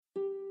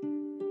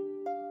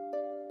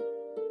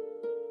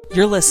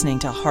You're listening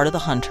to Heart of the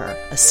Hunter,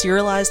 a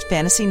serialized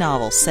fantasy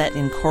novel set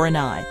in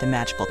Coronai, the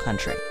magical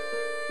country.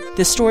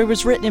 This story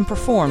was written and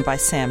performed by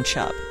Sam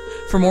Chubb.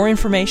 For more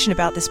information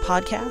about this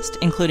podcast,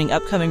 including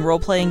upcoming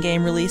role-playing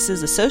game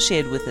releases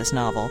associated with this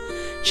novel,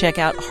 check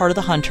out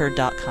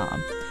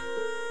heartofthehunter.com.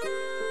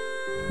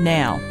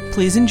 Now,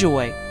 please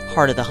enjoy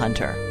Heart of the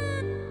Hunter.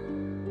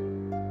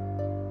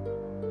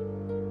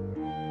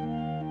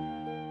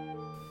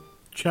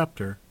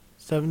 Chapter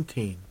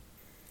 17.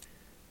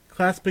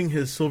 Clasping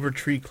his silver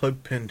tree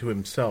cloakpin to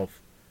himself,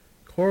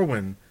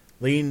 Corwin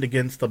leaned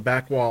against the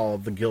back wall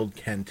of the guild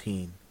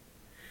canteen.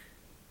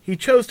 He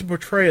chose to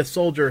portray a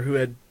soldier who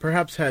had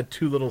perhaps had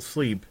too little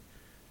sleep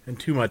and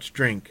too much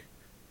drink,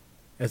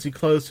 as he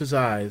closed his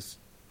eyes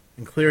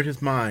and cleared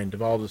his mind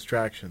of all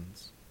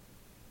distractions.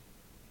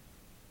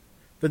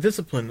 The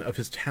discipline of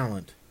his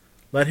talent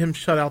let him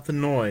shut out the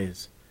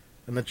noise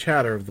and the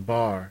chatter of the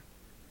bar,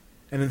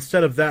 and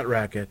instead of that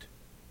racket,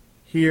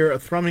 hear a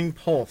thrumming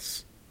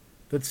pulse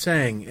that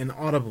sang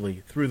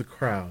inaudibly through the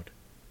crowd.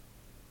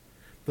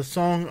 The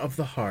song of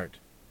the heart.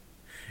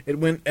 It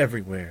went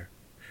everywhere,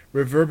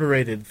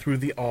 reverberated through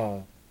the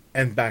all,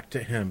 and back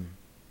to him.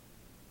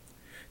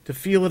 To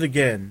feel it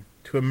again,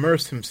 to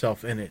immerse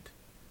himself in it,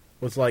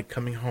 was like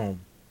coming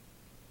home.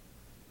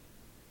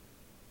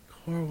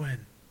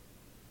 "Corwin,"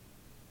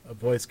 a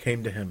voice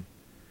came to him,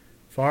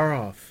 far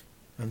off,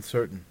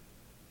 uncertain.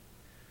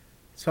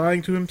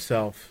 Sighing to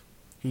himself,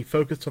 he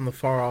focused on the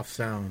far-off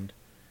sound,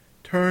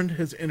 turned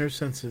his inner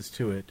senses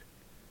to it,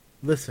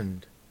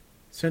 listened,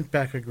 sent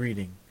back a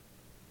greeting.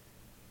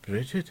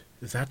 "Bridget,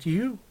 is that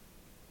you?"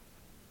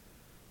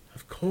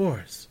 "Of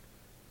course.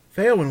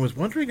 Phaelwyn was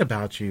wondering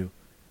about you.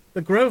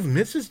 The Grove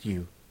misses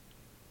you.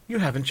 You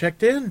haven't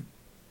checked in.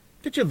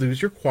 Did you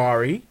lose your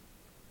quarry?"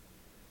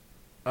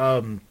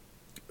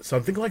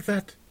 Something like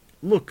that.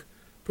 Look,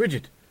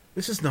 Bridget,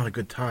 this is not a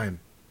good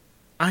time.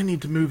 I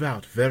need to move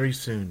out very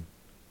soon."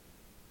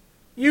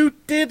 "You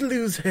did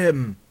lose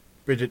him,"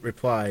 Bridget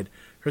replied,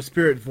 her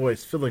spirit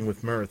voice filling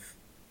with mirth.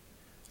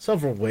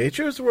 "Several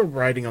wagers were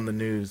riding on the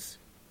news."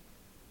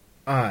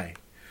 "Aye.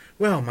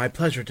 Well, my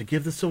pleasure to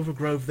give the Silver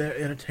Grove their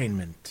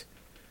entertainment.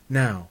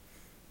 Now,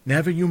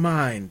 never you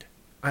mind.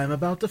 I am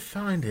about to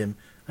find him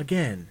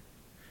again.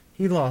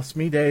 He lost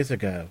me days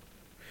ago.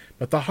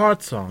 But the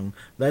Heart Song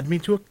led me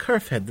to a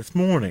Kerfhead this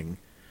morning,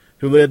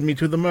 who led me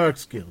to the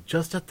Mercs Guild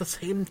just at the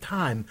same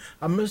time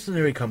a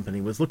mercenary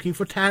company was looking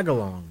for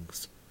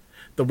tag-alongs.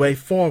 The way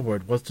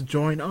forward was to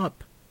join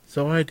up,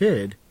 so I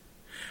did.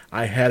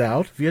 I head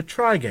out via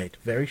Trigate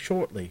very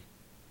shortly."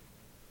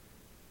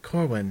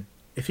 "Corwin,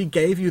 if he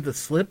gave you the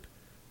slip,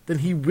 then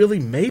he really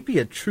may be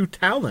a true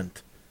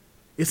talent.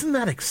 Isn't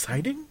that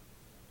exciting?"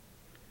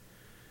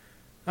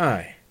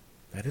 "Aye,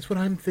 that is what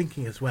I'm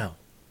thinking as well.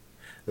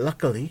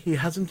 Luckily, he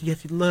hasn't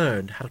yet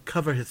learned how to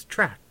cover his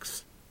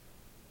tracks."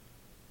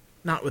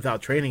 "Not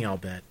without training, I'll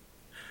bet."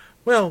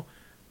 "Well,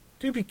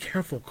 do be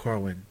careful,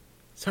 Corwin.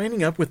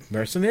 Signing up with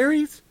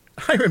mercenaries?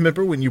 I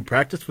remember when you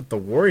practiced with the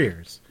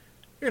warriors.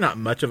 You're not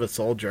much of a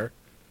soldier."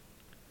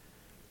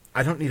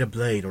 "I don't need a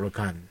blade or a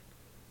gun.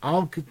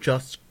 I'll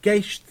just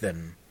gash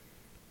them,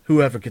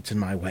 whoever gets in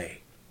my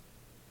way.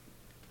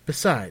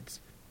 Besides,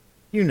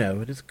 you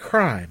know it is a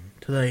crime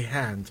to lay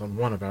hands on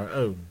one of our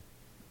own."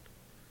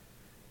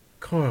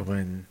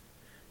 "Corwin,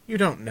 you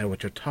don't know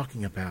what you're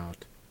talking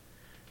about.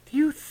 Do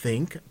you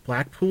think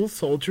Blackpool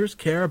soldiers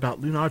care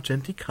about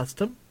Lunargenti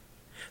custom?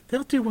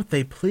 They'll do what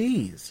they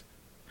please.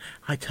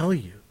 I tell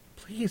you,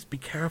 please be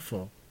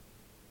careful."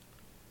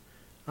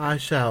 "I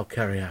shall,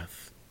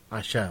 Cariath,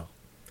 I shall.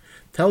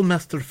 Tell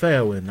Master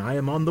Phaelwyn I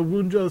am on the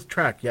Wunjo's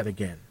track yet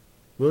again.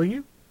 Will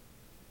you?"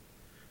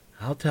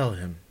 "I'll tell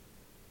him.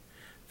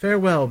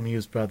 Farewell,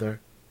 Muse brother.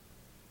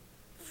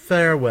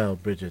 Farewell,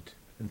 Bridget,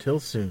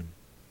 until soon."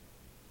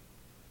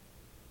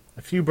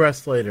 A few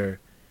breaths later,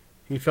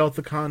 he felt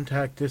the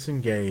contact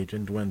disengage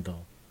and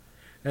dwindle,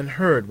 and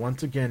heard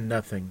once again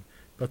nothing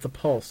but the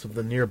pulse of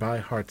the nearby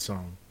heart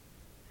song.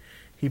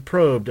 He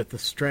probed at the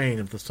strain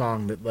of the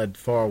song that led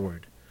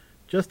forward,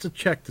 just to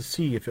check to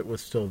see if it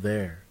was still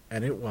there,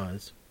 and it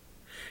was.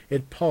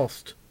 It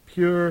pulsed,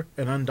 pure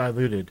and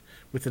undiluted,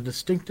 with the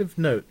distinctive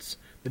notes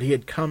that he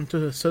had come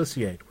to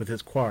associate with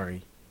his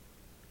quarry.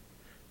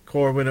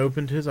 Corwin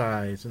opened his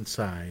eyes and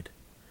sighed.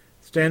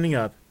 Standing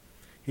up,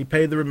 he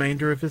paid the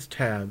remainder of his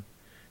tab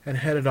and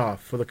headed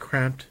off for the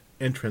cramped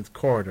entrance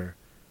corridor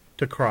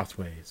to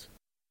Crossways.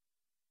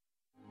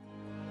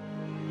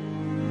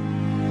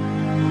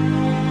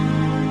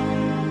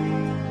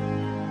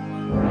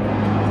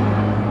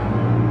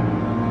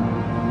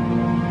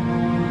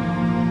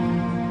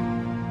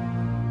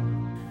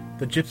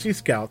 The gypsy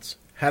scouts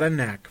had a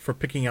knack for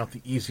picking out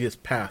the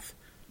easiest path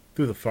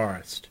through the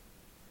forest.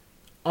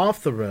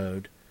 Off the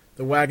road,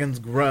 the wagons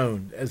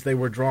groaned as they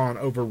were drawn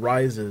over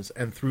rises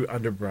and through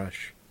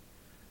underbrush,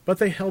 but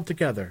they held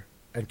together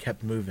and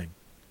kept moving.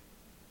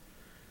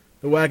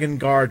 The wagon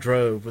Gar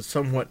drove was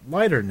somewhat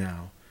lighter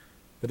now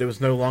that it was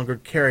no longer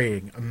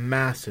carrying a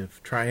massive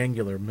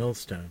triangular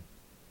millstone.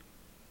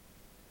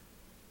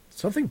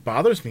 "Something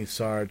bothers me,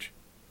 Sarge.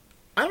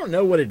 I don't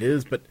know what it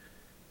is, but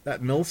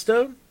That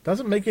millstone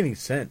doesn't make any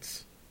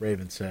sense,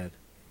 Raven said.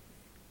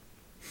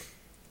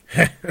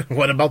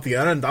 What about the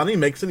Arandani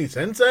makes any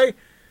sense, eh?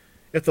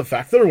 If the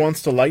factor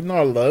wants to lighten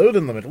our load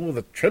in the middle of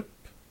the trip,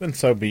 then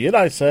so be it,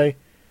 I say.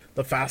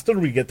 The faster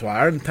we get to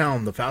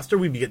Irontown, the faster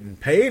we be getting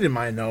paid, in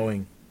my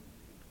knowing.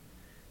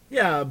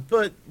 Yeah,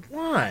 but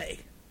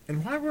why?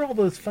 And why were all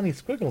those funny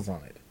squiggles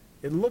on it?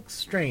 It looks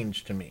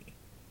strange to me.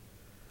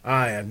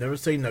 Aye, I've never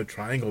seen no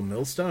triangle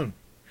millstone.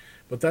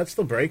 But that's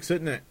the breaks,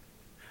 isn't it?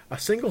 A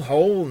single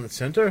hole in the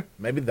center,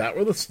 maybe that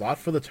were the slot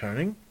for the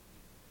turning?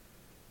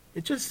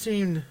 It just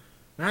seemed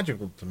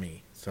magical to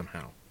me,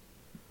 somehow.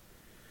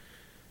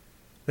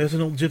 There's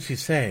an old gypsy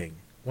saying,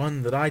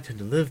 one that I tend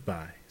to live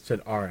by,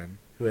 said Aron,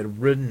 who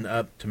had ridden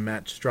up to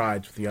match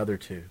strides with the other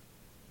two.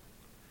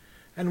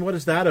 And what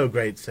is that, O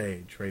great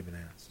sage? Raven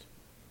asked.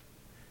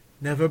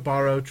 Never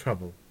borrow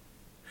trouble.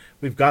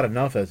 We've got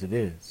enough as it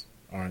is,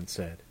 Aron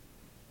said.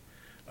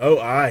 Oh,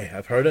 aye,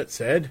 I've heard it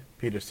said,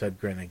 Peter said,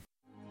 grinning.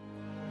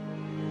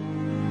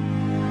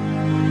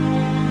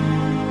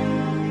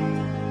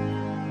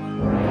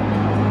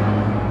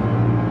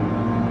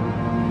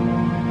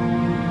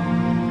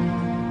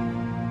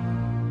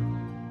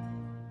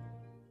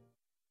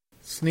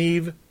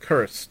 Sneeve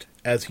cursed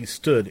as he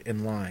stood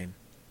in line.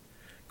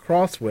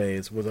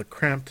 Crossways was a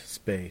cramped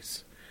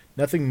space,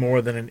 nothing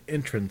more than an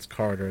entrance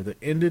corridor that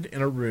ended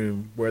in a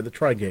room where the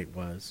Trigate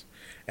was,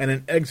 and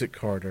an exit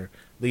corridor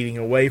leading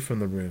away from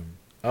the room,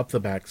 up the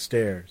back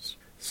stairs.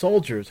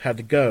 Soldiers had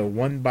to go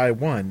one by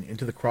one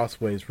into the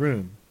Crossways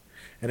room,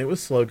 and it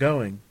was slow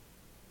going.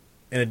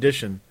 In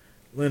addition,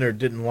 Leonard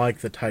didn't like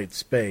the tight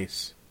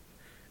space,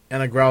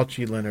 and a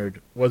grouchy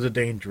Leonard was a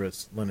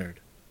dangerous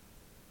Leonard.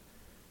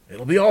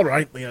 It'll be all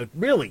right, Leo.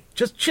 Really,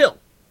 just chill.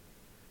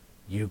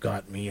 You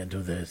got me into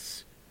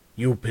this.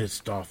 You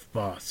pissed off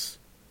boss.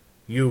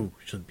 You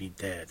should be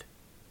dead.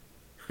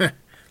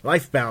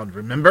 Lifebound,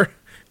 remember?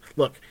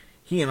 Look,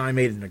 he and I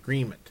made an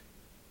agreement.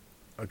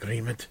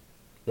 Agreement?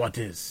 What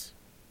is?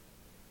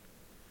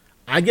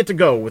 I get to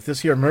go with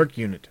this here Merc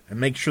unit and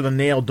make sure the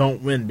Nail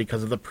don't win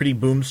because of the pretty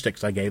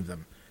boomsticks I gave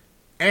them.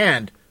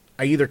 And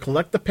I either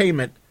collect the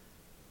payment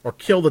or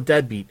kill the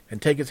deadbeat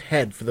and take his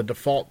head for the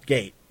default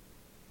gate.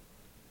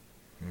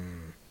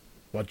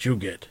 What you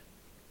get?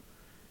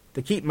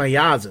 To keep my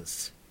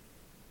Yaz's.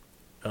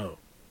 Oh.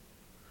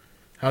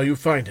 How you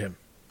find him?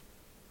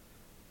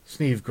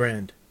 Sneeve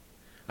grinned.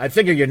 I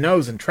figure your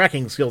nose and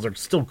tracking skills are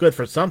still good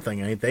for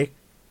something, ain't they?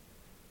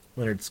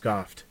 Leonard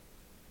scoffed.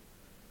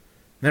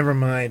 Never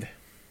mind.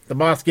 The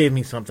boss gave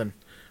me something.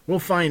 We'll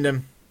find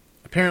him.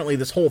 Apparently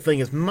this whole thing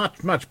is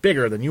much, much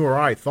bigger than you or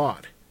I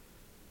thought.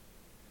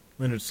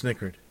 Leonard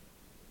snickered.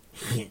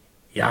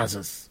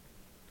 Yaz's.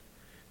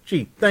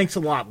 Gee, thanks a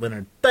lot,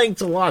 Leonard.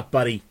 Thanks a lot,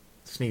 buddy,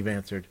 Sneeve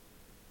answered.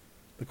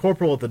 The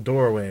corporal at the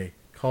doorway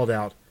called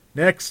out,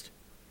 Next,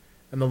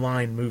 and the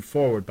line moved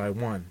forward by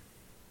one.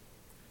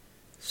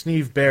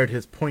 Sneeve bared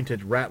his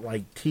pointed,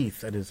 rat-like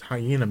teeth at his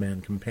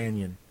hyena-man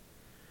companion.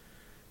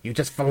 You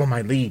just follow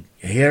my lead,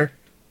 you hear?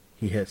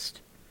 He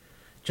hissed.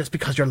 Just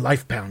because you're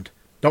life-bound,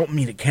 don't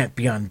mean it can't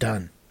be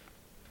undone.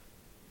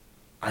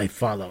 I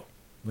follow,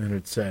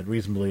 Leonard said,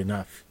 reasonably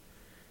enough.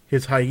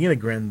 His hyena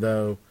grin,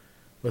 though,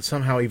 was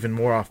somehow even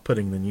more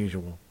off-putting than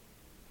usual.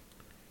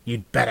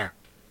 You'd better,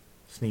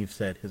 Sneeve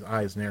said, his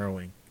eyes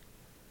narrowing.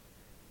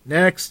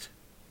 Next,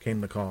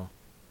 came the call,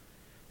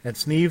 and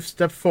Sneeve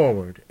stepped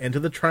forward into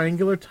the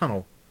triangular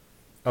tunnel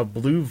of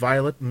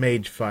blue-violet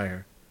mage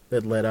fire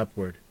that led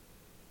upward.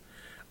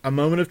 A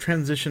moment of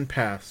transition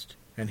passed,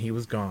 and he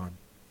was gone.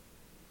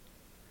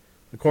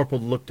 The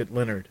corporal looked at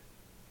Leonard.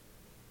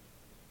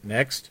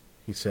 Next,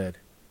 he said.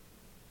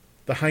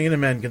 The hyena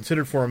man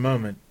considered for a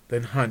moment,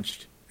 then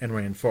hunched and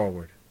ran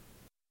forward.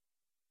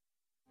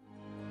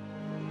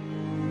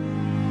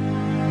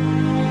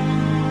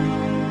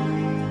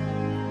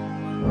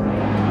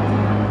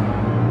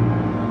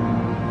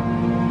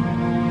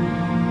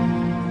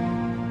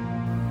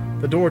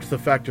 The door to the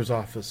factor's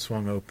office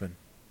swung open.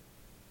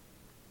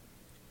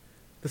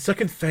 The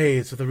second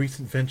phase of the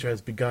recent venture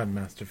has begun,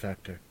 Master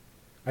Factor.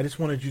 I just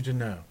wanted you to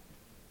know.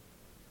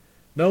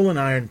 Nolan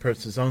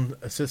Ironpurse's own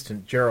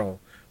assistant, Gerald,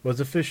 was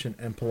efficient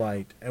and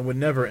polite, and would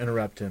never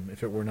interrupt him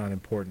if it were not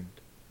important.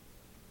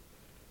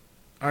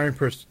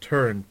 Ironpurse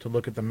turned to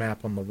look at the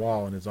map on the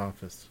wall in his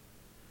office.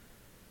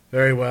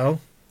 Very well.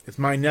 Is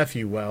my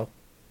nephew well?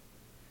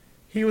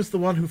 He was the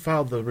one who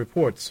filed the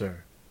report,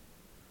 sir.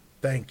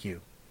 Thank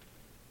you.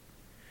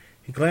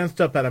 He glanced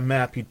up at a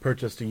map he'd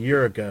purchased a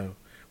year ago,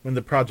 when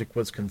the project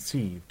was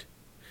conceived.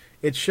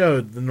 It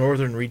showed the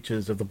northern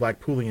reaches of the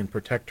Blackpoolian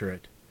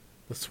Protectorate,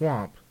 the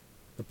swamp,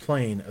 the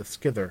plain of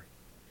Skither.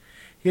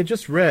 He had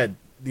just read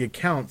the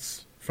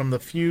accounts from the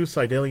few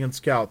Cydalian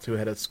scouts who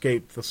had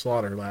escaped the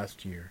slaughter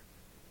last year.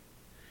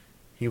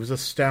 He was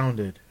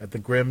astounded at the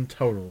grim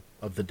total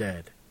of the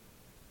dead.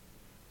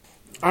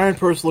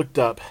 Ironpurse looked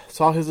up,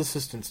 saw his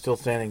assistant still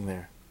standing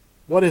there.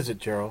 What is it,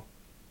 Gerald?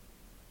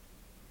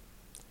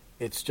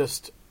 It's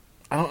just,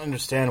 I don't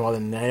understand why the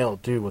Nail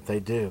do what they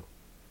do.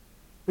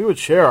 We would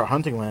share our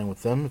hunting land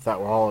with them if that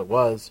were all it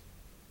was.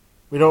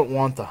 We don't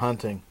want the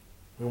hunting.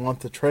 We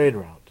want the trade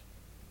route.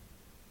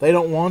 They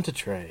don't want to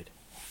trade.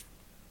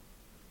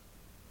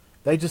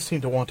 They just seem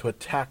to want to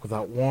attack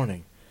without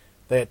warning.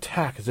 They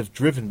attack as if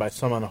driven by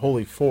some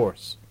unholy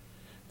force.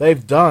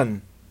 They've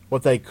done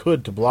what they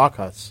could to block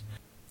us,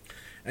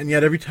 and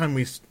yet every time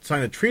we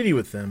sign a treaty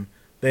with them,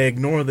 they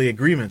ignore the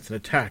agreements and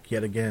attack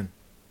yet again.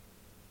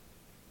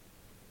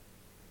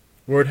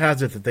 Word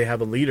has it that they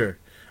have a leader,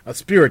 a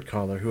spirit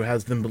caller, who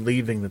has them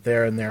believing that they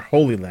are in their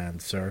holy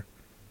land, sir.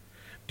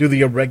 Do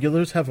the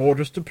irregulars have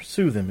orders to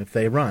pursue them if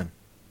they run?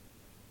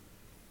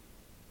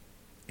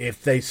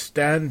 If they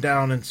stand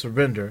down and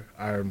surrender,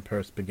 Iron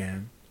Purse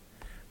began,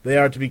 they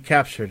are to be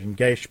captured and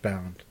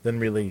gaish-bound, then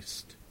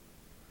released.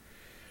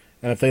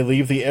 And if they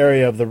leave the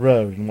area of the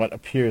road in what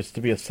appears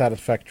to be a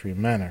satisfactory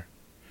manner,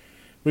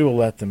 we will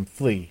let them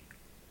flee.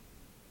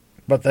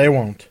 But they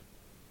won't.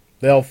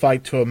 They'll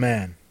fight to a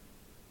man.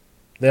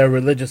 They're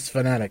religious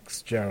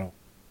fanatics, Gerald.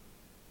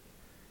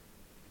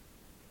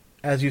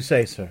 As you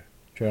say, sir,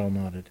 Gerald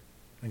nodded,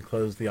 and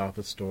closed the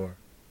office door.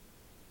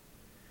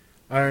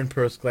 Iron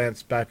Purse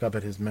glanced back up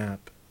at his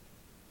map.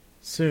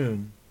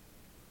 Soon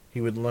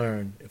he would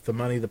learn if the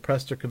money the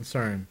Prester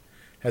concern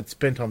had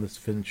spent on this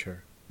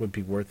venture would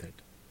be worth it.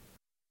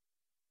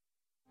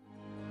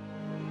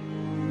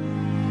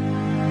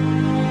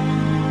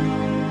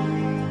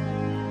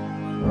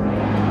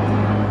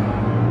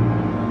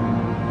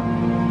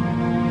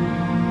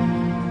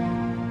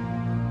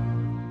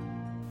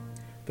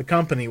 The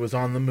company was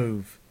on the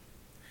move.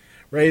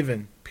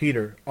 Raven,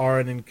 Peter,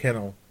 Aron, and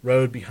Kennel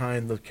rode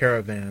behind the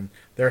caravan,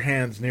 their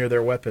hands near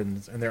their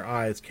weapons and their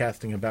eyes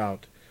casting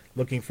about,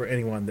 looking for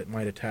anyone that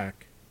might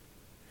attack.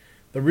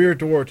 The rear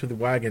door to the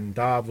wagon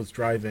Dav was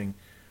driving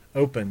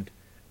opened,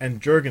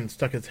 and Jurgen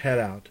stuck his head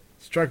out,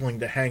 struggling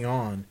to hang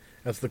on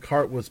as the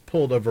cart was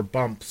pulled over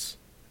bumps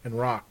and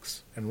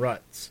rocks and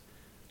ruts,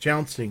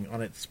 jouncing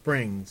on its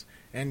springs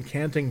and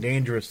canting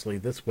dangerously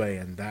this way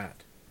and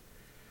that.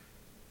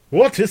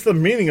 "What is the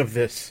meaning of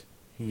this?"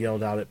 he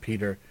yelled out at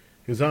Peter,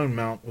 whose own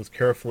mount was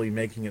carefully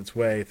making its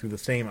way through the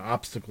same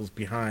obstacles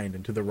behind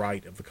and to the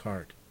right of the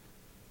cart.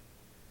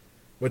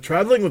 "We're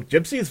traveling with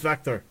gypsies,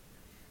 Factor.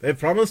 They've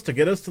promised to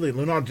get us to the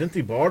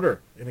Lunargenti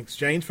border in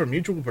exchange for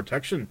mutual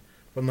protection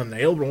from the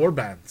Nail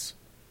warbands.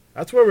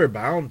 That's where we're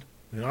bound,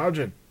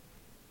 Lunargen."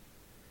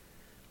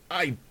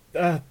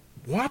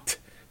 What?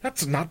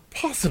 That's not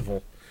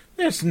possible.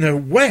 There's no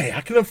way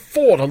I can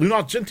afford a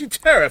Lunargenti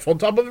tariff on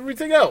top of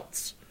everything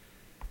else."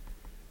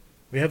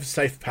 "We have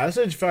safe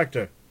passage,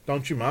 Factor.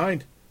 Don't you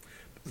mind?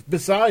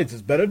 Besides,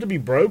 it's better to be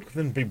broke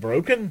than be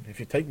broken, if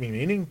you take me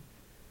meaning.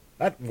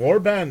 That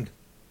warband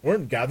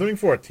weren't gathering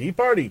for a tea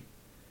party.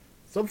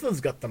 Something's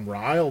got them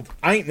riled.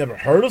 I ain't never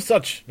heard of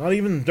such, not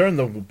even during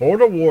the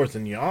border wars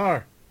in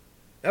Yar.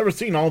 Never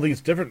seen all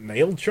these different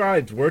nail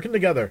tribes working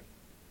together.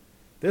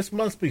 This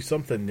must be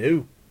something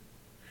new.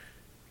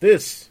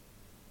 This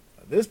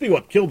be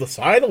what killed the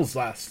Seidels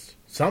last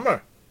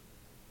summer.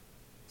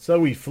 So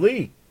we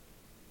flee.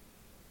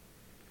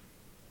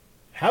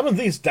 Haven't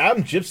these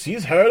damn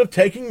gypsies heard of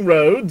taking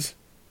roads?"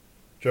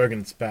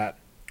 Jurgen spat.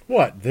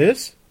 "What,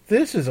 this?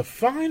 This is a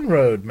fine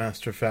road,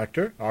 Master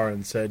Factor,"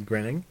 Aron said,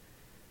 grinning.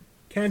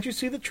 "Can't you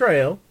see the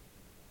trail?"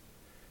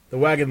 The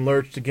wagon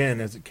lurched again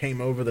as it came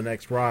over the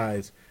next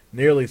rise,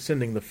 nearly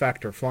sending the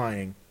Factor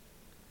flying.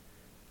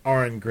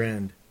 Aron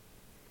grinned.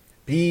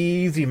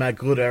 "Be easy, my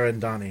good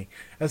Arendani.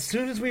 As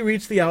soon as we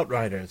reach the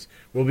Outriders,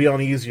 we'll be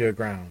on easier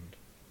ground."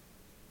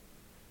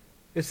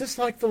 "Is this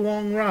like the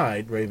long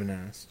ride?" Raven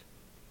asked.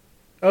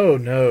 "Oh,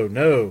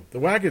 no. The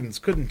wagons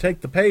couldn't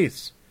take the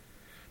pace.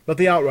 But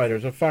the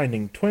Outriders are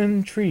finding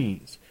twin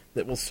trees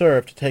that will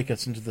serve to take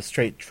us into the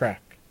straight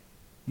track.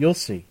 You'll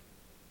see."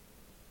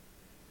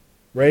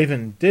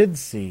 Raven did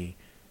see,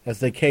 as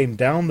they came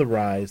down the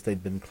rise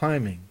they'd been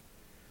climbing,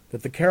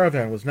 that the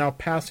caravan was now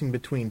passing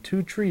between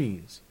two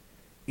trees,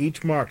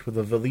 each marked with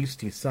a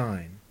Velisti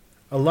sign.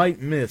 A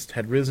light mist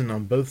had risen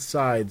on both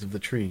sides of the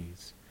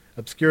trees,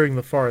 obscuring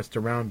the forest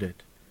around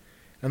it,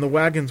 and the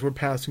wagons were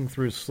passing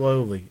through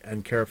slowly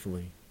and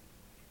carefully.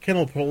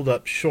 Kennel pulled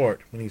up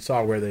short when he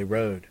saw where they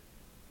rode.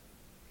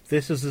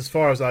 "This is as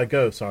far as I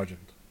go,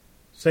 Sergeant.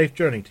 Safe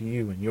journey to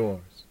you and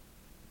yours."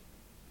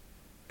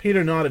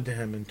 Peter nodded to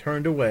him and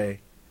turned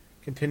away,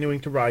 continuing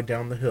to ride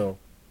down the hill.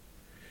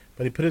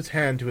 But he put his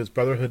hand to his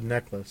Brotherhood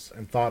necklace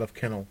and thought of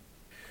Kennel.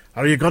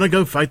 "Are you going to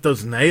go fight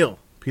those Nail?"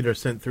 Peter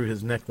sent through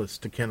his necklace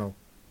to Kennel.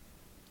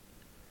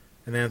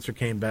 An answer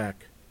came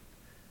back.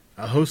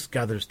 "A host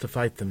gathers to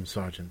fight them,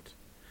 Sergeant.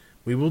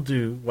 We will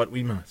do what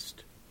we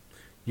must.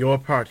 Your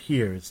part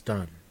here is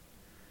done.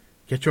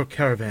 Get your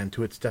caravan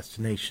to its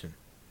destination,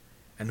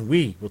 and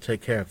we will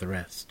take care of the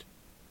rest."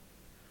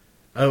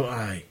 "Oh,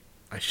 I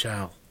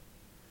shall.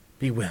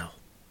 Be well,"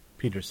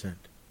 Peter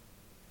sent.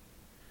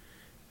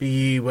 "Be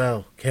ye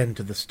well, ken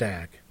to the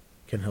stag,"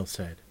 Kenhill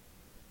said.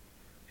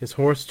 His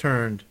horse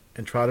turned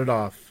and trotted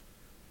off,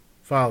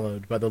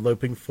 followed by the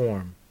loping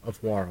form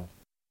of Warl.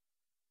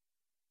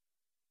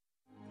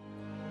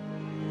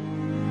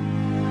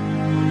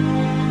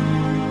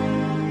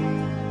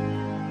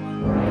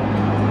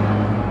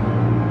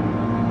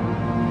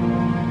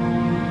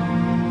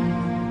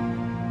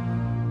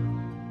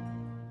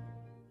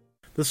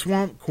 The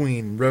Swamp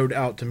Queen rode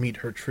out to meet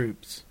her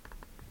troops.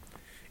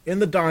 In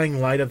the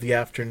dying light of the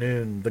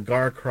afternoon, the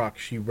Garcroc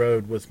she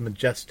rode was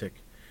majestic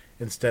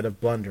instead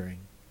of blundering.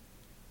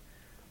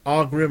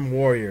 Ogrim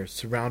warriors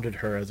surrounded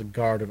her as a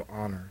guard of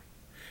honor,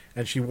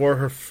 and she wore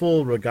her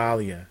full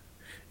regalia,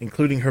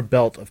 including her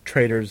belt of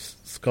traitors'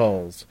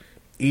 skulls,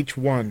 each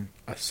one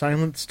a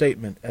silent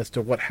statement as to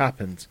what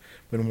happens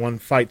when one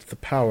fights the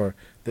power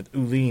that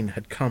Uline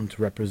had come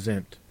to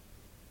represent.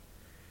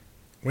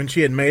 When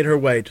she had made her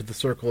way to the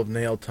circle of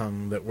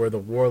Nailtongue that were the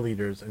war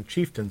leaders and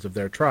chieftains of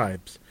their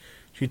tribes,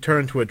 she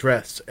turned to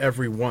address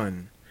every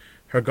one,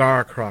 her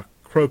Garcroc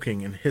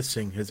croaking and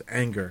hissing his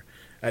anger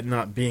at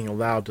not being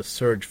allowed to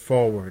surge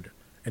forward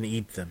and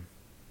eat them.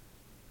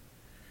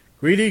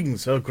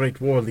 "Greetings, O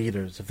great war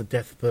leaders of the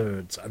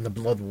Deathbirds and the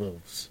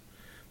Bloodwolves.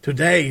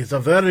 Today is a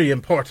very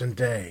important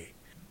day.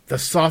 The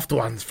Soft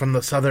Ones from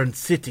the southern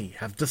city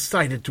have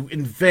decided to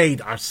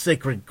invade our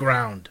sacred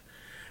ground.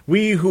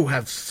 We who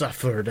have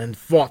suffered and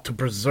fought to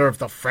preserve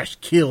the fresh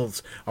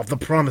kills of the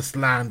Promised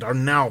Land are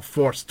now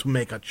forced to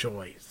make a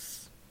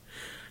choice.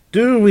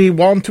 Do we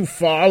want to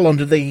fall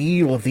under the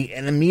heel of the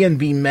enemy and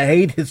be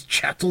made his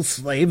chattel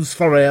slaves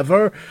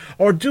forever,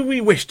 or do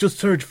we wish to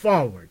surge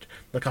forward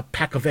like a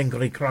pack of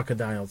angry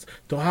crocodiles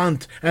to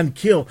hunt and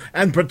kill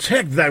and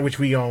protect that which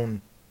we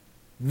own?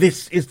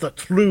 This is the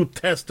true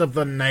test of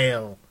the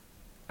nail,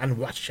 and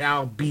what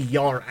shall be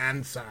your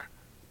answer?"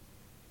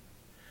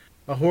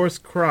 A hoarse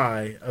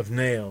cry of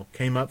nail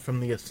came up from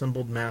the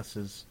assembled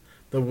masses,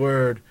 the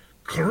word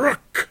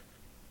 "Crook,"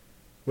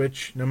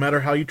 which, no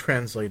matter how you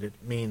translate it,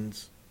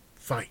 means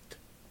fight.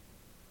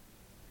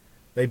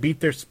 They beat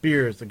their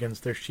spears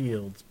against their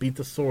shields, beat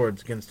the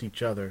swords against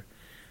each other.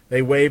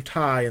 They waved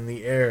high in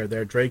the air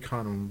their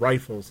Dracon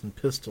rifles and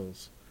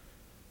pistols,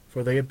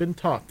 for they had been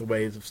taught the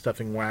ways of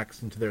stuffing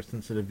wax into their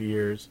sensitive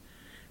ears,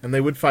 and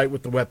they would fight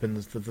with the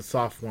weapons that the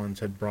Soft Ones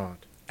had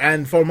brought.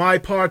 "And for my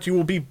part you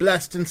will be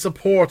blessed and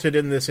supported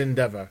in this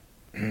endeavor."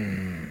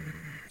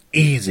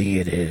 "Easy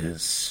it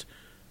is,"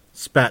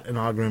 spat an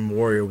Ogrim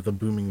warrior with a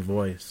booming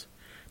voice,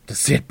 "to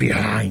sit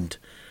behind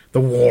the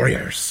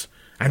warriors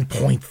and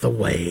point the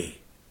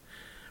way.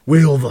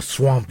 Will the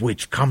Swamp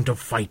Witch come to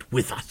fight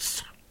with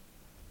us?"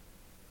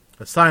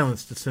 A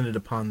silence descended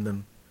upon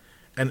them,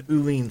 and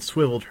Uline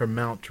swiveled her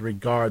mount to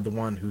regard the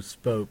one who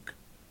spoke.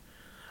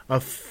 A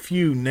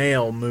few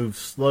nail moved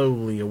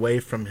slowly away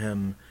from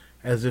him,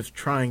 as if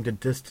trying to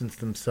distance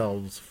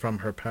themselves from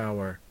her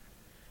power.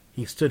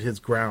 He stood his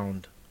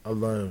ground,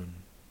 alone.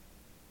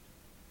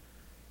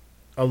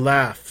 A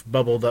laugh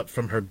bubbled up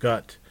from her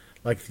gut,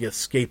 like the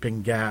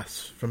escaping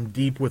gas from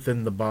deep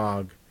within the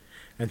bog,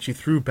 and she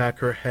threw back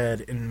her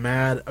head in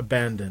mad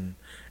abandon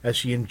as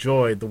she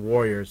enjoyed the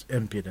warrior's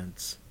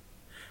impudence.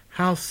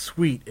 How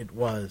sweet it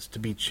was to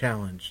be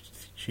challenged,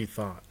 she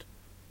thought.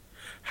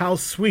 How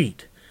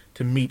sweet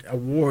to meet a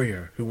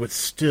warrior who was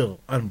still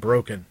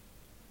unbroken.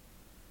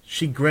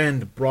 She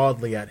grinned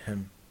broadly at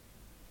him.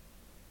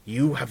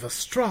 "You have a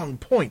strong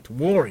point,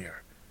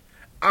 warrior.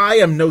 I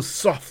am no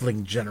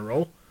softling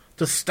general,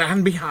 to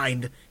stand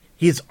behind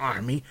his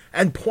army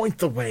and point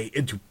the way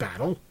into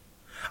battle.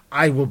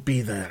 I will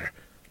be there,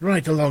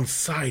 right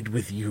alongside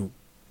with you,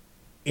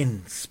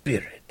 in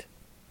spirit.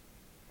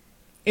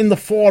 In the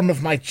form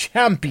of my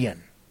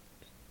champion,"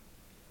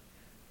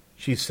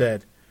 she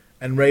said,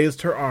 and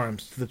raised her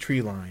arms to the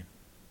tree line.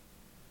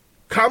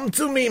 "Come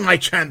to me, my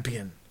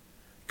champion!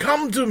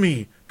 Come to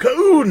me,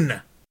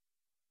 K'un!"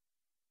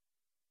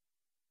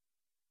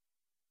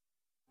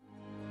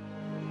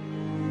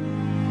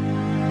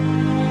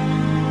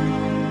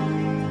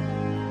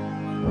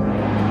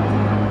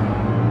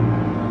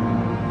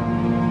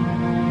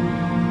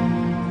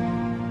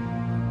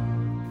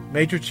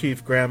 Major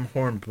Chief Graham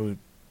Hornboot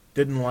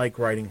didn't like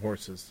riding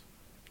horses.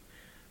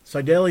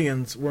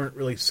 Cydalians weren't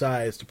really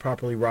sized to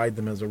properly ride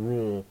them as a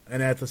rule,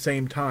 and at the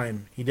same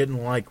time, he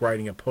didn't like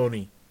riding a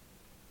pony.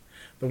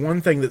 The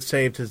one thing that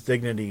saved his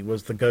dignity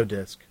was the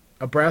Go-Disc,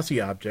 a brassy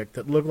object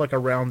that looked like a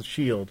round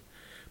shield,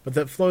 but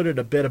that floated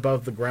a bit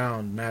above the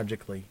ground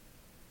magically.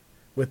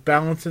 With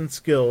balance and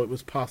skill, it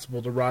was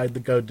possible to ride the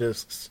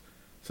Go-Discs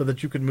so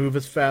that you could move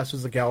as fast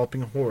as a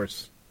galloping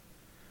horse,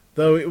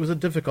 though it was a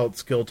difficult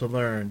skill to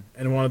learn,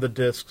 and one of the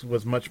discs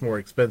was much more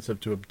expensive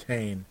to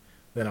obtain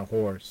than a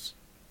horse.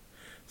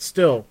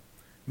 Still,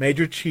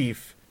 Major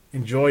Chief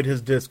enjoyed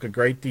his disc a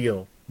great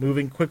deal,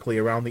 moving quickly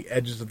around the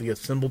edges of the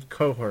assembled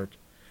cohort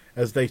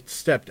as they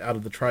stepped out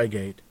of the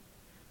Tri-Gate.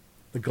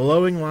 The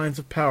glowing lines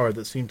of power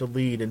that seemed to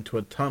lead into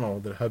a tunnel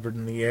that hovered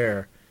in the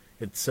air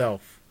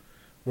itself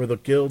were the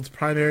Guild's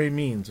primary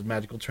means of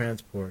magical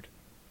transport.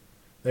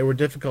 They were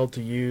difficult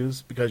to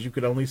use because you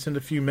could only send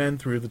a few men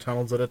through the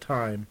tunnels at a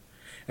time,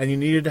 and you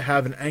needed to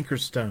have an anchor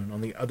stone on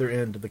the other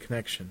end of the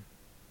connection.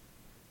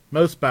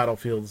 Most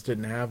battlefields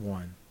didn't have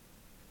one.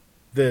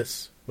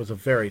 This was a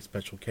very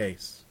special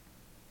case.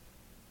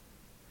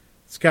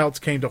 Scouts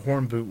came to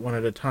Hornboot one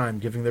at a time,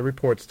 giving their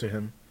reports to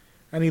him,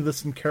 and he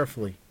listened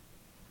carefully.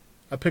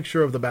 A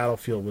picture of the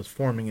battlefield was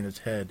forming in his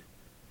head,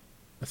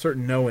 a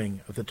certain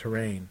knowing of the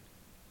terrain.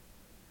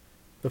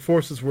 The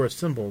forces were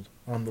assembled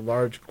on the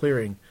large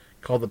clearing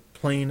called the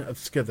Plain of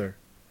Skither,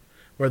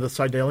 where the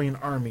Cydalian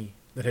army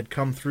that had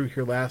come through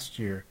here last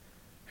year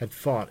had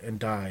fought and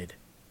died.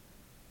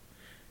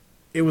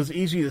 It was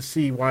easy to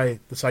see why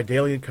the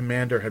Cydalian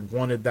commander had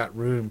wanted that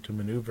room to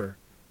maneuver,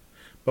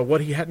 but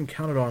what he hadn't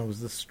counted on was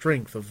the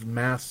strength of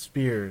massed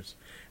spears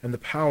and the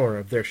power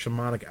of their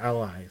shamanic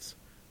allies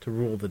to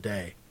rule the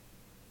day.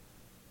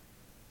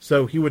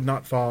 So he would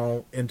not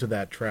fall into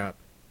that trap.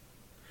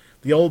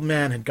 The old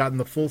man had gotten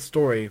the full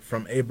story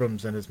from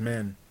Abrams and his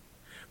men.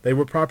 They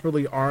were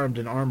properly armed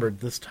and armored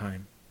this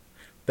time.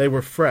 They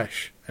were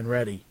fresh and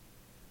ready.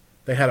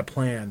 They had a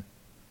plan.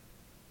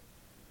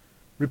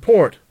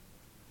 "Report,"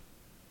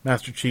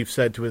 Master Chief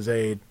said to his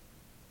aide.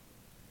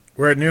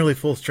 "We're at nearly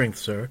full strength,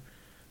 sir.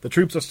 The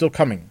troops are still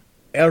coming.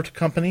 Ert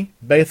Company,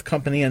 Baith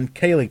Company, and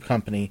Cayley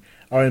Company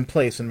are in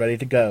place and ready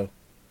to go.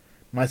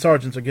 My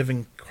sergeants are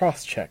giving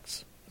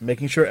cross-checks,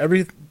 making sure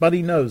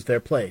everybody knows their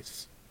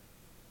place."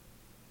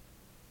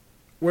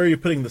 "Where are you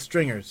putting the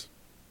stringers?"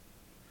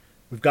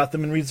 "We've got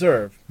them in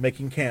reserve,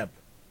 making camp."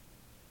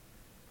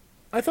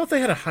 "I thought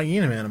they had a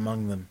hyena man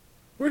among them.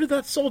 Where did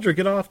that soldier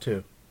get off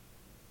to?"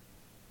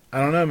 "I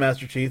don't know,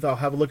 Master Chief. I'll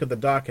have a look at the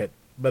docket,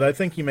 but I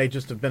think he may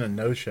just have been a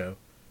no-show.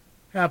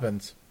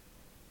 Happens."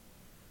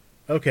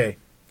 "Okay.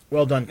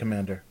 Well done,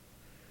 Commander.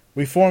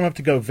 We form up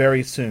to go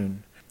very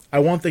soon. I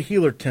want the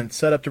healer tent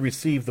set up to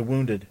receive the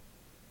wounded.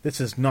 This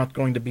is not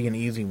going to be an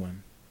easy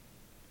one."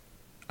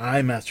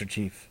 "Aye, Master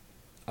Chief.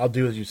 I'll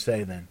do as you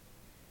say, then."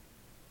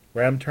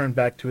 Ram turned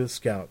back to his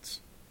scouts.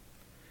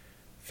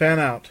 "Fan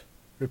out.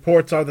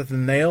 Reports are that the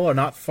Nail are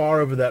not far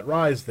over that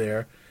rise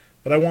there,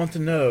 but I want to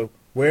know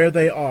where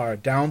they are,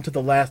 down to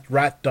the last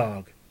rat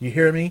dog. You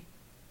hear me?"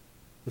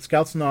 The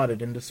scouts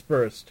nodded and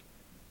dispersed,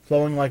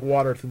 flowing like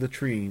water through the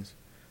trees,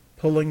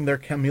 pulling their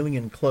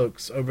chameleon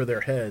cloaks over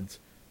their heads,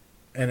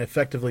 and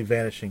effectively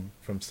vanishing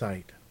from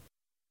sight.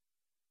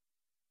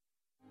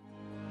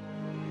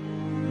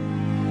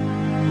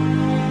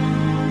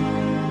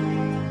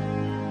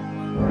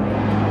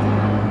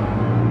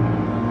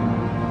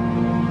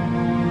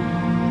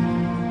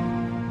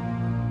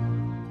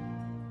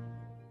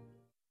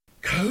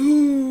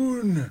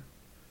 "Coon!"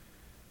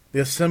 The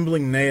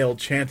assembling Nail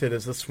chanted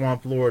as the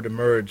Swamp Lord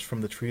emerged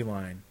from the tree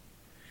line.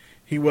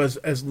 He was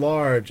as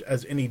large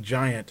as any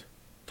giant,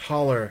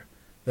 taller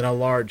than a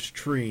large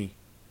tree.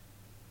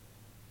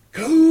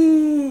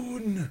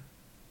 "Coon!"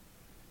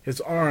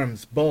 His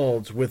arms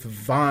bulged with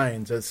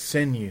vines as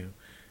sinew.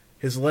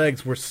 His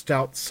legs were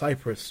stout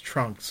cypress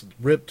trunks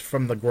ripped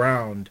from the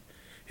ground.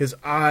 His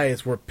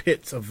eyes were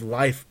pits of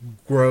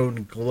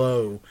life-grown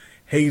glow,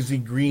 hazy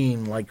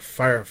green like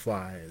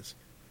fireflies.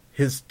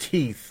 His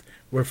teeth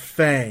were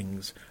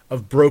fangs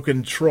of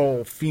broken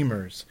troll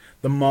femurs.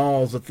 The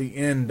mauls at the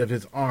end of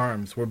his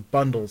arms were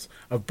bundles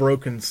of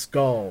broken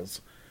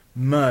skulls,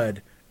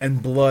 mud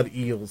and blood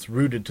eels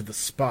rooted to the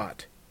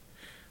spot.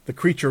 The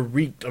creature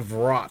reeked of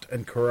rot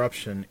and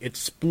corruption. It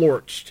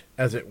splorched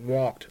as it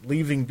walked,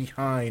 leaving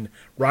behind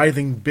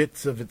writhing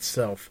bits of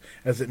itself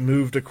as it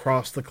moved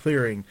across the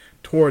clearing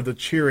toward the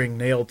cheering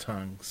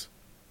Nail-tongues.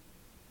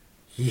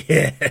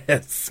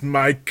 "Yes,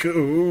 my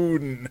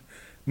coon,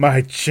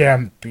 my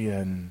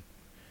champion.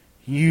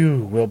 You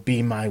will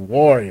be my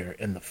warrior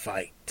in the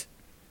fight."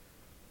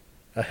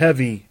 A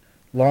heavy,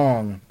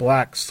 long,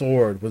 black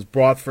sword was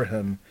brought for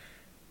him,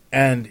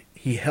 and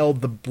he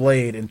held the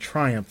blade in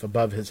triumph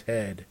above his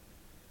head.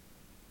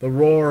 The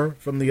roar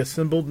from the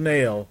assembled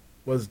Nail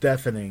was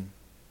deafening,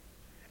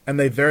 and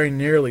they very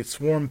nearly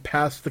swarmed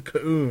past the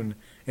Ka'un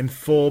in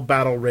full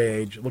battle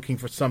rage, looking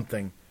for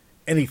something,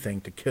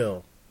 anything to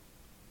kill.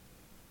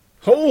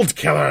 "Hold,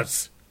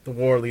 killers!" the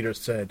war leader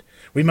said.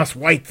 "We must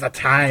wait the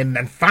time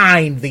and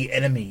find the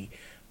enemy.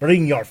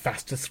 Bring your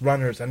fastest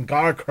runners and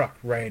Garkrok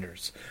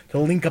raiders to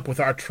link up with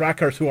our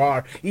trackers who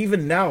are,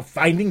 even now,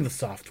 finding the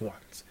soft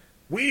ones.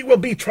 We will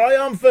be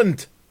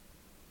triumphant!"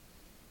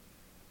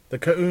 The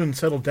Ka'un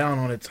settled down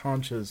on its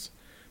haunches.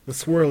 The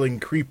swirling,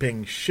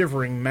 creeping,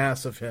 shivering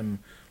mass of him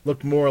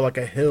looked more like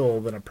a hill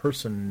than a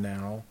person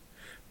now,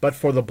 but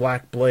for the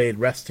black blade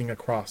resting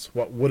across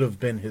what would have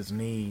been his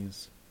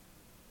knees.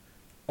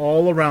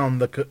 All around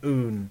the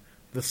Ka'un,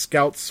 the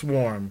scouts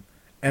swarmed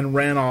and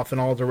ran off in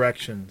all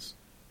directions.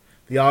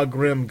 The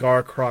Ogrim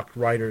Garkrok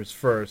riders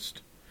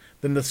first,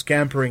 then the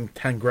scampering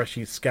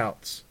Tangreshi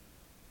scouts.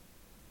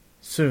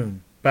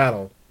 Soon,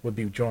 battle would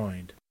be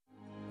joined.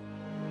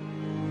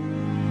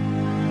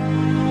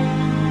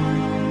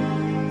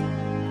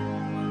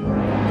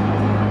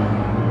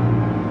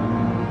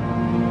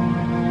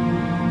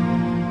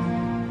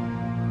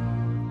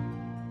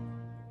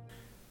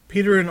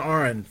 Peter and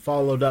Arin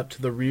followed up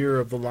to the rear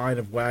of the line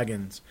of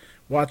wagons,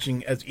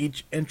 watching as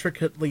each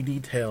intricately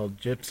detailed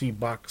gypsy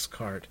box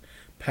cart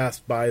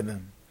passed by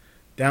them,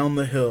 down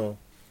the hill,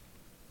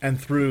 and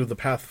through the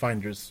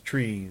Pathfinder's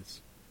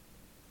trees.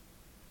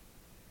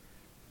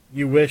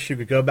 "You wish you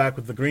could go back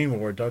with the Green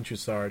Ward, don't you,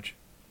 Sarge?"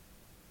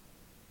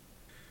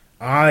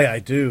 "Aye, I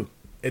do.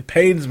 It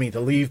pains me to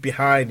leave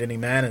behind any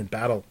man in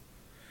battle.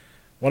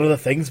 One of the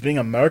things being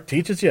a merc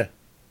teaches you.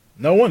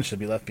 No one should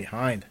be left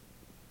behind.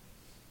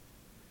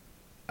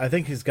 I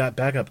think he's got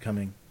backup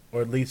coming,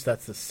 or at least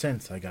that's the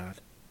sense I got.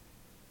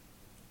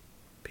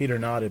 Peter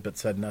nodded but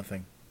said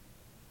nothing.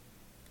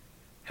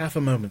 Half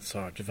a moment,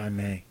 Sarge, if I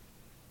may.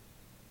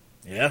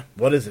 Yeah,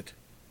 what is it?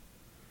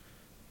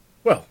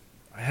 Well,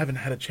 I haven't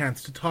had a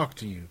chance to talk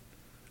to you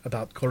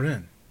about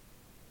Corinne.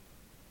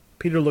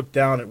 Peter looked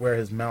down at where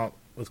his mount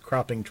was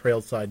cropping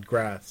trailside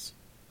grass.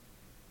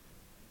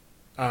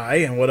 Aye,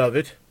 and what of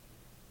it?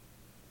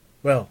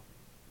 Well,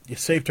 you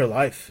saved her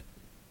life,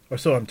 or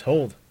so I'm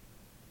told.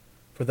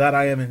 For that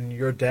I am in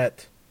your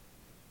debt.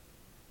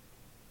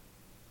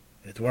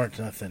 It weren't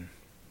nothing.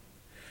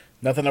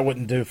 Nothing I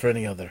wouldn't do for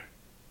any other.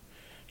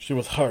 She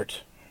was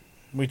hurt.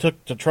 We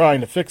took to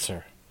trying to fix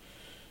her.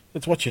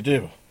 It's what you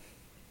do.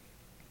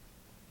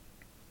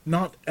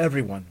 Not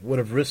everyone would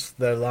have risked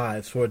their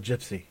lives for a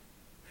gypsy.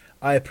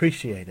 I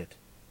appreciate it.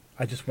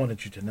 I just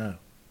wanted you to know.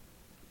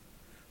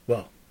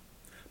 Well,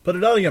 put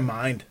it out of your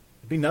mind.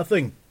 It'd be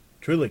nothing,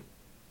 truly.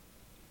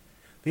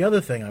 The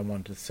other thing I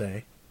wanted to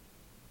say.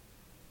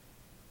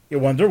 You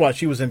wonder why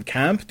she was in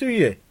camp, do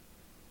you?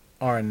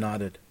 Aron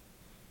nodded.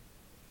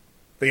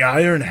 The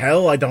iron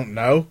hell, I don't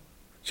know.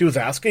 She was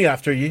asking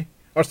after ye,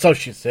 or so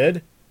she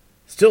said.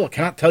 Still, I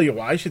can't tell you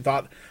why she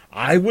thought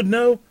I would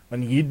know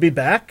when ye'd be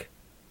back.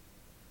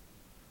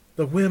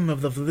 The whim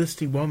of the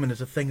Velisti woman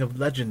is a thing of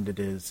legend, it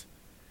is.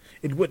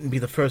 It wouldn't be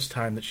the first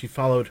time that she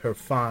followed her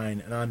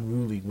fine and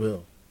unruly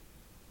will.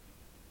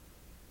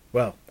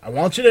 Well, I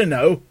want you to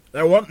know,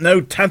 there wasn't no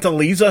Tanta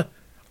Lisa.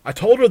 I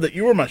told her that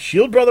you were my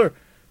shield brother,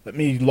 that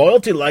me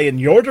loyalty lay in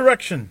your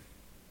direction.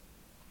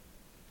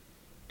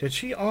 Did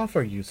she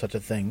offer you such a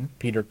thing,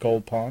 Peter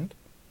Coldpond?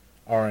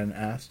 Aron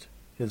asked,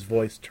 his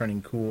voice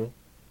turning cool.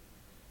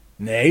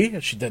 Nay,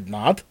 she did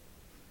not.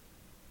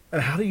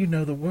 And how do you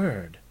know the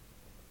word?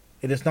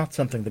 It is not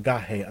something the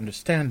Gahe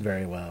understand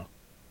very well.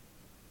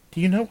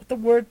 Do you know what the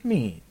word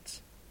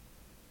means?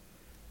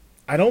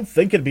 I don't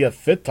think it'd be a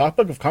fit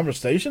topic of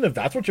conversation if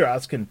that's what you're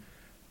asking.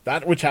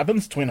 That which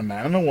happens between a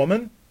man and a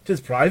woman, 'tis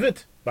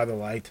private, by the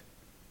light.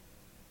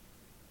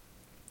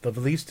 The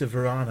Velisti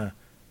Verana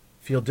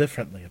feel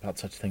differently about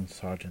such things,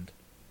 Sergeant.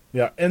 We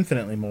are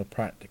infinitely more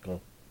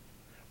practical.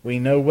 We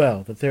know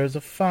well that there is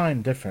a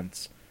fine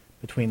difference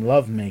between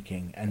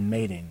love-making and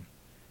mating,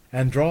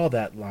 and draw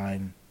that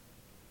line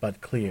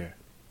but clear.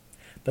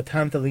 The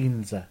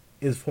Tantalinza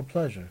is for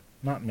pleasure,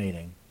 not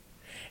mating.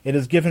 It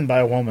is given by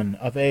a woman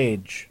of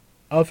age,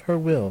 of her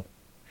will.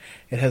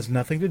 It has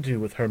nothing to do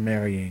with her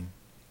marrying,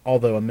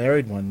 although a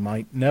married one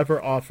might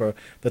never offer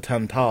the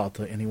Tantal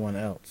to anyone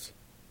else.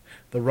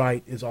 The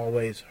right is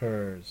always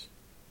hers.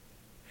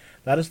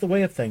 That is the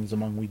way of things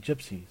among we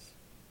gypsies,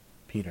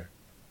 Peter,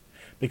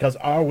 because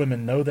our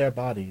women know their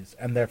bodies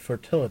and their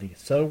fertility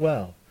so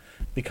well,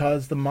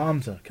 because the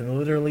Mamza can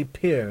literally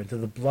peer into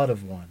the blood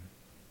of one.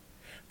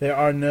 There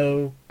are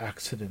no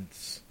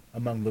accidents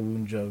among the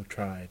Wunjo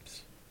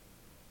tribes.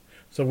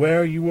 So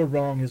where you were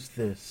wrong is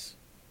this.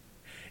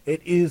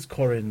 It is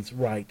Corinne's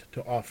right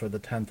to offer the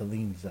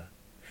Tantalinza,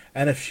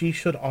 and if she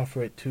should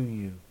offer it to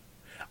you,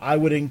 I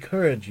would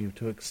encourage you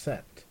to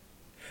accept.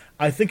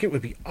 I think it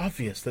would be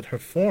obvious that her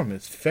form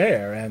is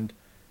fair, and—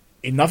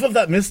 Enough of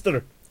that,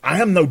 mister! I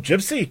am no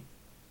gypsy!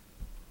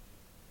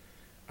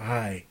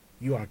 Aye,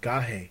 you are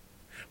Gahe,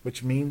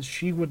 which means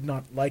she would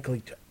not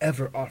likely to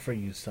ever offer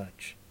you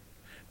such.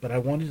 But I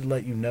wanted to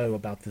let you know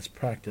about this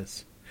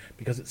practice,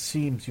 because it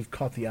seems you've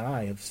caught the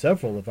eye of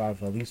several of our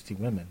Velisti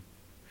women.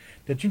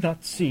 Did you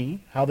not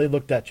see how they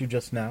looked at you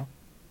just now?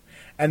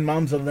 And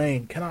Mamza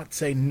Lane cannot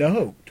say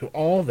no to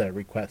all their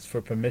requests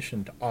for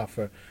permission to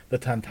offer the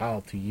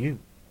Tantal to you.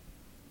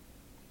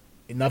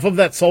 Enough of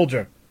that,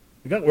 soldier!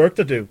 We got work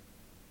to do.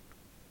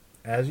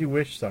 As you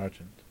wish,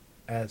 Sergeant,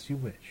 as you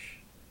wish.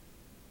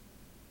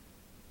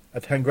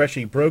 A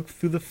Tangreshi broke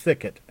through the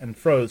thicket and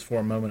froze for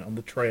a moment on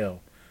the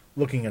trail,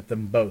 looking at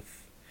them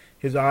both.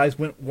 His eyes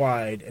went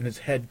wide, and his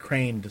head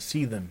craned to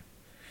see them.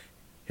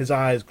 His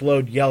eyes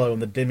glowed yellow in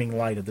the dimming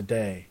light of the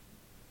day.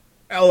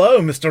 "Hello,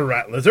 Mr.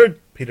 Rat-Lizard,"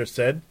 Peter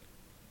said.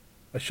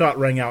 A shot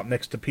rang out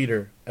next to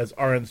Peter as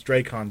Aron's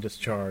Dracon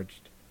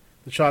discharged.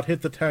 The shot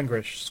hit the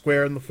Tangresh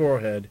square in the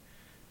forehead,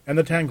 and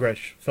the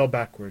Tangresh fell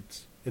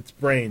backwards, its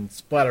brain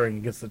splattering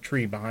against the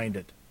tree behind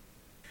it.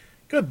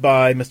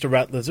 "Goodbye, Mr.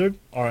 Rat-Lizard,"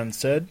 Aron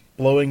said,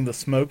 blowing the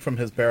smoke from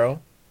his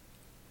barrel.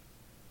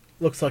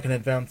 "Looks like an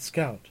advanced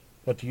scout.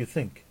 What do you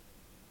think?"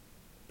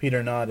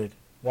 Peter nodded,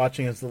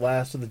 watching as the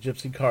last of the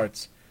gypsy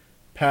carts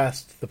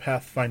passed the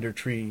Pathfinder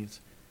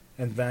trees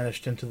and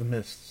vanished into the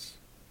mists.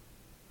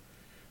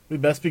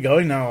 "We'd best be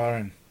going now,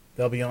 Aron.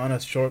 They'll be on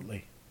us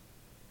shortly."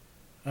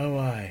 "Oh,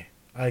 I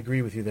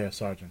agree with you there,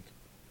 Sergeant.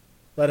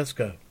 Let us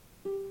go."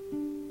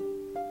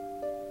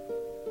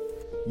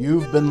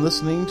 You've been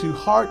listening to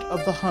Heart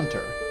of the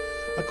Hunter,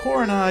 a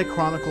Coronai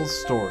Chronicles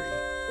story.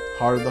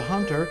 Heart of the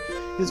Hunter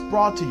is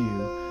brought to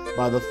you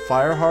by the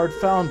Firehard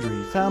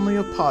Foundry family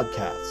of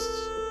podcasts.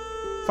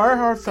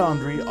 Firehard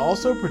Foundry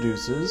also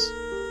produces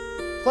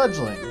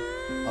Fledgling,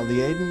 a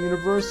Liaden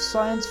Universe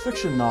science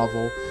fiction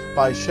novel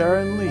by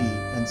Sharon Lee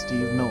and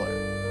Steve Miller.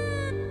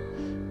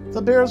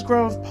 the Bears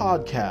Grove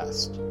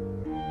Podcast,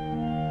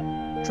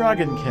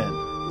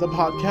 Dragonkin, the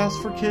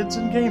podcast for kids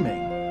and gaming,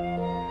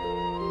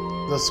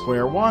 the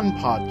Square One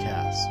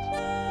Podcast,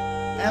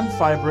 and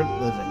Vibrant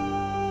Living.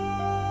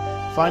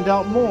 Find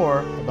out more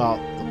about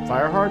the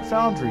Firehard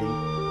Foundry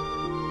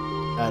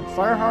at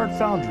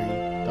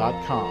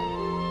firehardfoundry.com.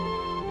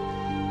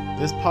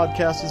 This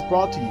podcast is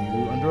brought to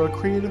you under a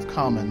Creative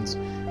Commons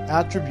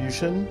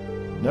Attribution,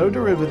 No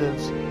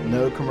Derivatives,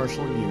 No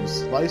Commercial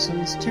Use,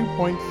 License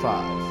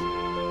 2.5.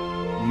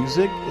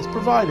 Music is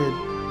provided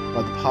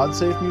by the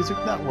Podsafe Music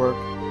Network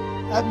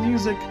at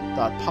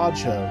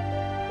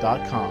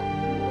music.podshow.com.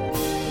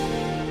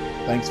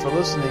 Thanks for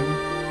listening,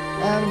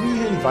 and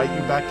we invite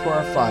you back to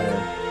our fire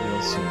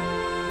real soon.